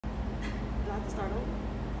have to start over?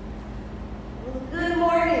 Well, good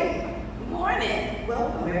morning. Good morning.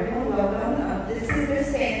 Welcome, everyone. Welcome. This is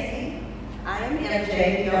Miss Fancy. I am MJ.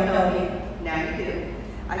 If you don't know me, now you do.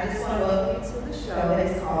 I just want to welcome you to the show.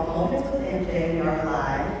 It's called Moments with MJ. We are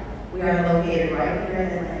live. We are located right here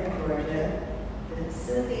in Atlanta, Georgia. The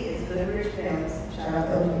facility is Goodrich Films. Shout out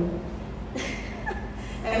to you.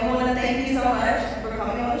 And we want to thank you so much for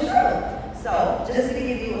coming on the show. So, just to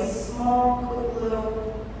give you a small, quick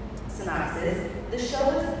little synopsis, the show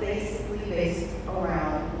is basically based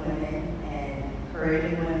around women and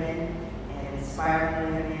encouraging women and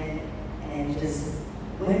inspiring women and just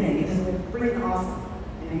women because we're freaking awesome.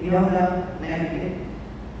 And if you don't know, now you do.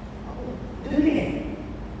 Do it again.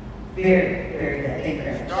 Very, very good. I think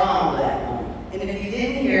they're strong black woman. And if you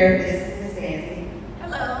didn't hear, this is Miss Fancy.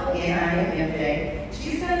 Hello. Again, I am MJ.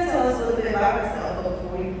 She's going to tell us a little bit about herself, but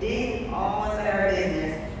before we dig all into her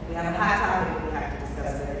business, we have a hot topic we have to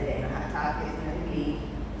discuss for the day. And the hot topic is going to be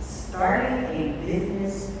starting a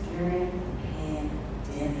business during the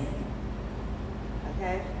pandemic.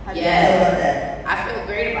 Okay? How do you feel about that? I feel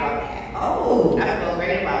great about that. Oh. I feel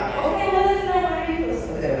great about that. Okay, well, let's know why you feel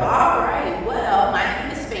so good about All right. Well, my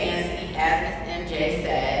name is Fancy, as Miss MJ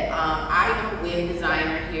said. I am a wig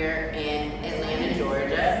designer here in Atlanta,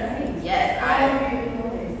 Georgia. Nice. Yes, How long have you been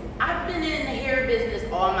doing this? I've been in the hair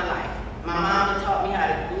business all my life. My mama taught me how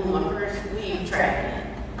to glue my first weave tracking.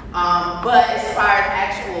 But as far as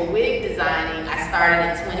actual wig designing, I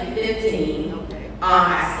started in 2015. Okay.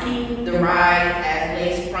 I seen the rise as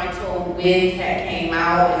lace frontal wigs had came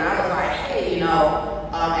out, and I was like, hey,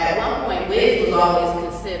 at one point wigs was always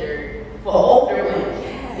considered for older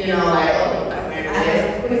women. You know, like, oh, I'm wearing a I wig.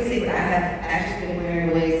 have a quick secret. I have actually been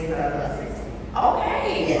wearing wigs since I was about 16.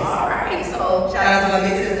 Okay, Yes. all right. So Shout out to my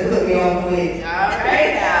big sister who put me on for wigs. all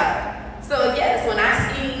right now. So yes, when I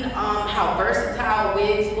seen how versatile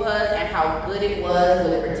wigs was and how good it was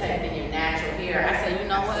with protecting your natural hair, I said, you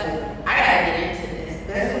know what? I gotta get into this.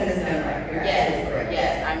 That's when it's done right. You're absolutely correct.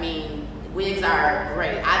 Yes. I mean, wigs are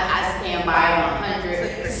great. I stand by them 100. So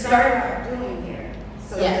you started out doing hair.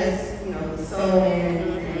 So Yes. this, the sewing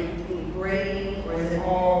and braiding, or is it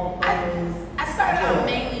all buttons? I started out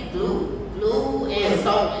mainly glue and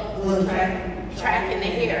sewing. Glue Tracking the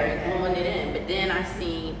hair and gluing it in, but then I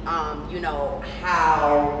seen, how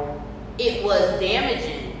it was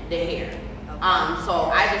damaging the hair. So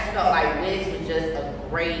I just felt like wigs was just a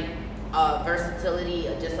great versatility,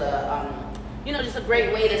 just a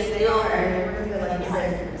great way to still. And they really good, like you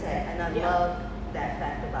said, to protect. And I love that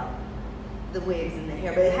fact about the wigs and the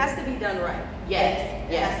hair, but it has to be done right. Yes,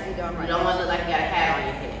 It has to be done right. You don't want to look like you got a hat on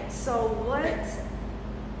your head. So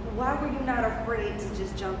why were you not afraid to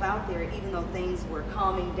just jump out there even though things were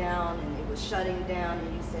calming down and it was shutting down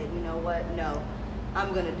and you said, you know what, no,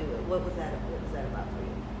 I'm gonna do it? What was that about for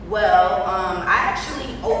you? Well, I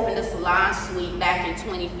actually opened a salon suite back in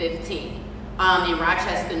 2015 in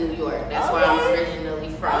Rochester, New York. That's where I'm originally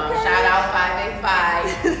from. Okay. Shout out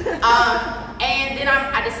 585. And then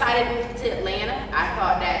I decided to move to Atlanta. I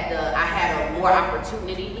thought that I had a more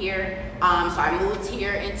opportunity here. So I moved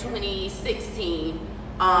here in 2016.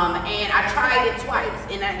 And I tried it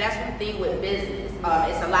twice, and that's one thing with business.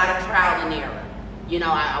 It's a lot of trial and error.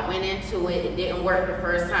 I went into it, it didn't work the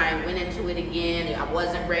first time, went into it again, I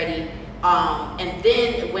wasn't ready. And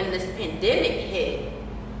then when this pandemic hit,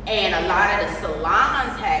 and a lot of the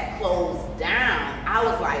salons had closed down, I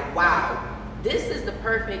was like, wow, this is the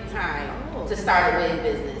perfect time to start a wig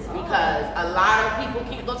business because a lot of people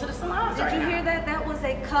can't go to the salons right now. Did you hear that? That was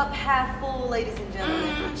a cup half full, ladies and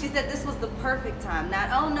gentlemen. She said this was the perfect time. Not,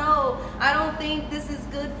 oh no, I don't think this is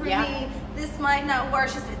good for me. This might not work.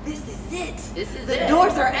 She said, this is it. This is the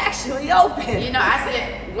doors are actually open. I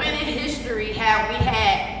said, when in history have we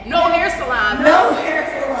had no hair salons? No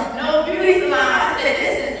hair salon. No beauty salon. I said,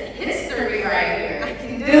 this is history right here. I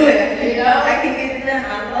can do it. I can get it done.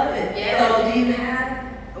 I love it. Yeah. So do you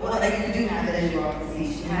have, well, you do have it as you all can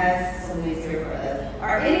see. She has some wigs here for us.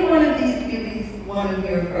 Are any one of these beauties one of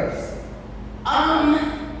your first?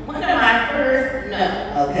 One of my first,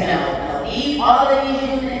 no. Okay. No. All of these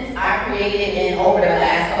units I created in over the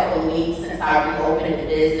last couple of weeks since I reopened the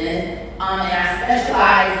business. And I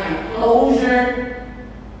specialize in closure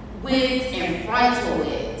wigs and frontal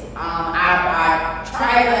wigs. I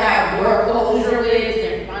try to have more closure wigs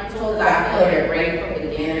than frontal because I feel they're great for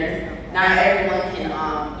beginners. Not everyone can,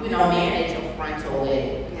 manage a frontal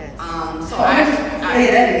wig. Yes. So I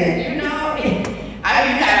say that again. you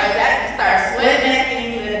gotta start sweating that thing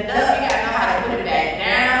lift up. You gotta know how to put it back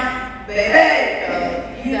down, Baby.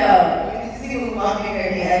 so, You can see when we walk in here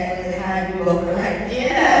and he asks me how I do over like,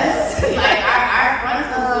 yes, like our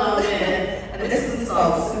frontals going in. And this is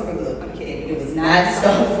called super glue. I'm kidding. foods, not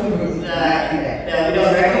soul foods. We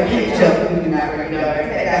don't recommend junk food. We do not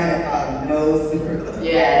recommend no super.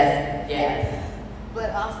 Yes, yes. But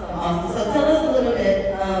awesome. So tell us a little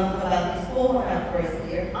bit about the school in our first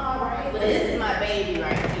year. All right. Well, this is my baby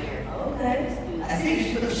right here. Okay. I see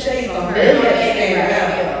you put the shades on her. This is my baby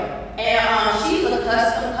right here. And she's a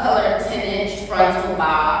custom colored 10-inch frontal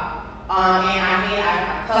bob. And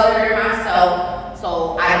I colored her myself.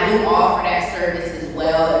 So I do offer that service as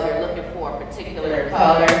well if you're looking for a particular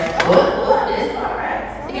color. It's all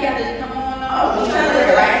right. You got to come on up. Put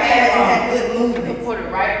it right back home. Put it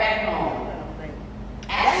right back home.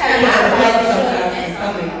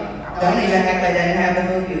 Don't even act like that didn't happen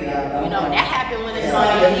with you, y'all. You know, that happened when it's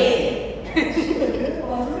on your head.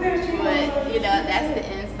 But, you know, that's the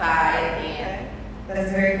inside. And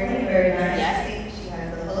that's very clean, very nice. Yes. She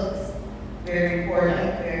has the hooks. Very important,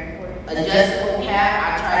 very important. Adjustable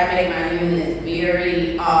cap. I try to make my units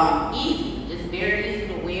very easy. Just very easy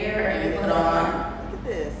to wear and put on. Look at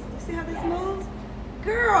this. You see how this moves?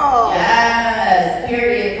 Girl! Yes.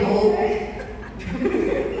 Period. Cool.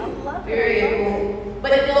 I love it. Very cool. But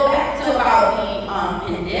to go back to about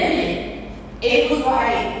the pandemic, it was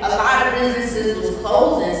like a lot of businesses was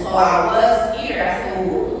closing, so I was here. I said,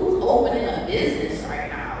 well, who's opening a business right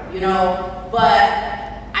now? You know, but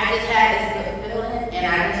I just had this good feeling, and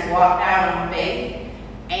I just walked out on faith,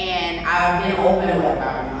 and I've been open for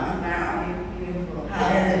about a month now. Beautiful. How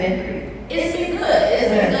has it been for you? It's been good. It's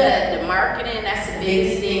been good. The marketing, that's the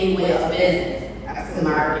biggest thing with a business. Absolutely.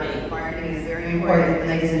 Marketing. Marketing is very important,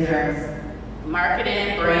 ladies and germs. Marketing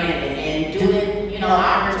and branding and doing, you know,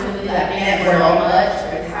 opportunities. I've been so much.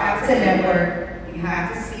 You have to network. You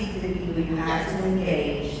have to speak to the people. You have to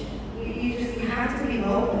engage. You have to be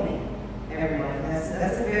welcoming everyone.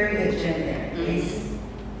 That's a very good gem there. Please,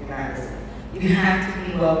 you have to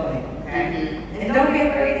be welcoming. Okay? And don't be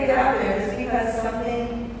afraid to get out there. Just because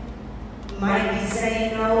something might be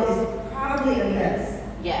saying no is probably a yes.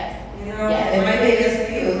 Yes. You know, Yes. it might be a yes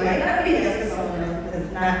for you. It might not be a yes for someone else because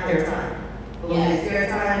it's not their time. But when it's their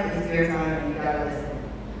time, and you gotta listen.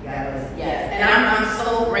 You gotta listen. Yes. And I'm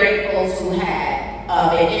so grateful to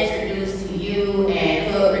have been introduced to you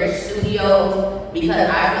and Hoodrich Studios because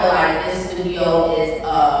I feel like this studio is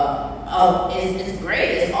great.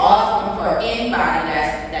 It's awesome for anybody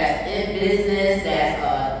that's in business, that's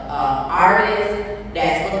an artist,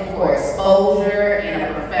 that's looking for exposure in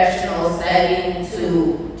a professional setting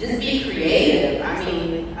to just be creative. I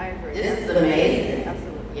mean, I agree. this is amazing.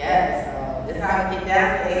 Absolutely. Yes. So this is how I get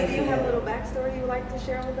down. So do you have a little backstory you would like to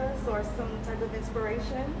share with us or some type of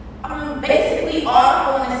inspiration? Basically, all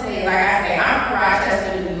I want to say, like I say, I'm from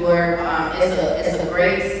Rochester, New York. It's a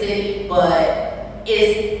great city, but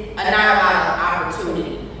it's not a lot of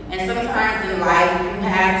opportunity. And sometimes in life, you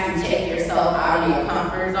have to take yourself out of your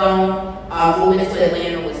comfort zone. Moving to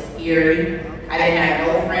Atlanta was scary. I didn't have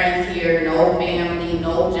no friends here, no family,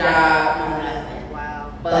 no job, no nothing.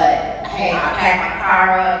 Wow. But hey, I packed my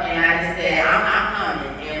car up and I just said, I'm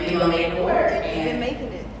coming, and we're gonna make it work. You've been And making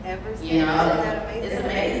it ever since. you know, Isn't that amazing? it's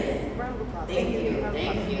amazing. Round of applause. Thank you. Round of Thank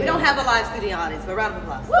applause. you. We don't have a live studio audience, but round of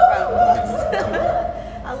applause. Round of applause.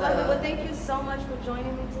 I love it. Well, thank you so much for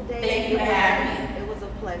joining me today. Thank you for having me. It was a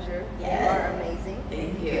pleasure. Yes. You are amazing.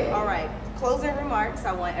 Thank you. All right. Closing remarks.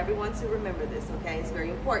 I want everyone to remember this, okay? It's very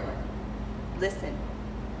important. Listen.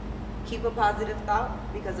 Keep a positive thought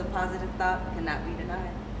because a positive thought cannot be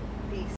denied. Peace.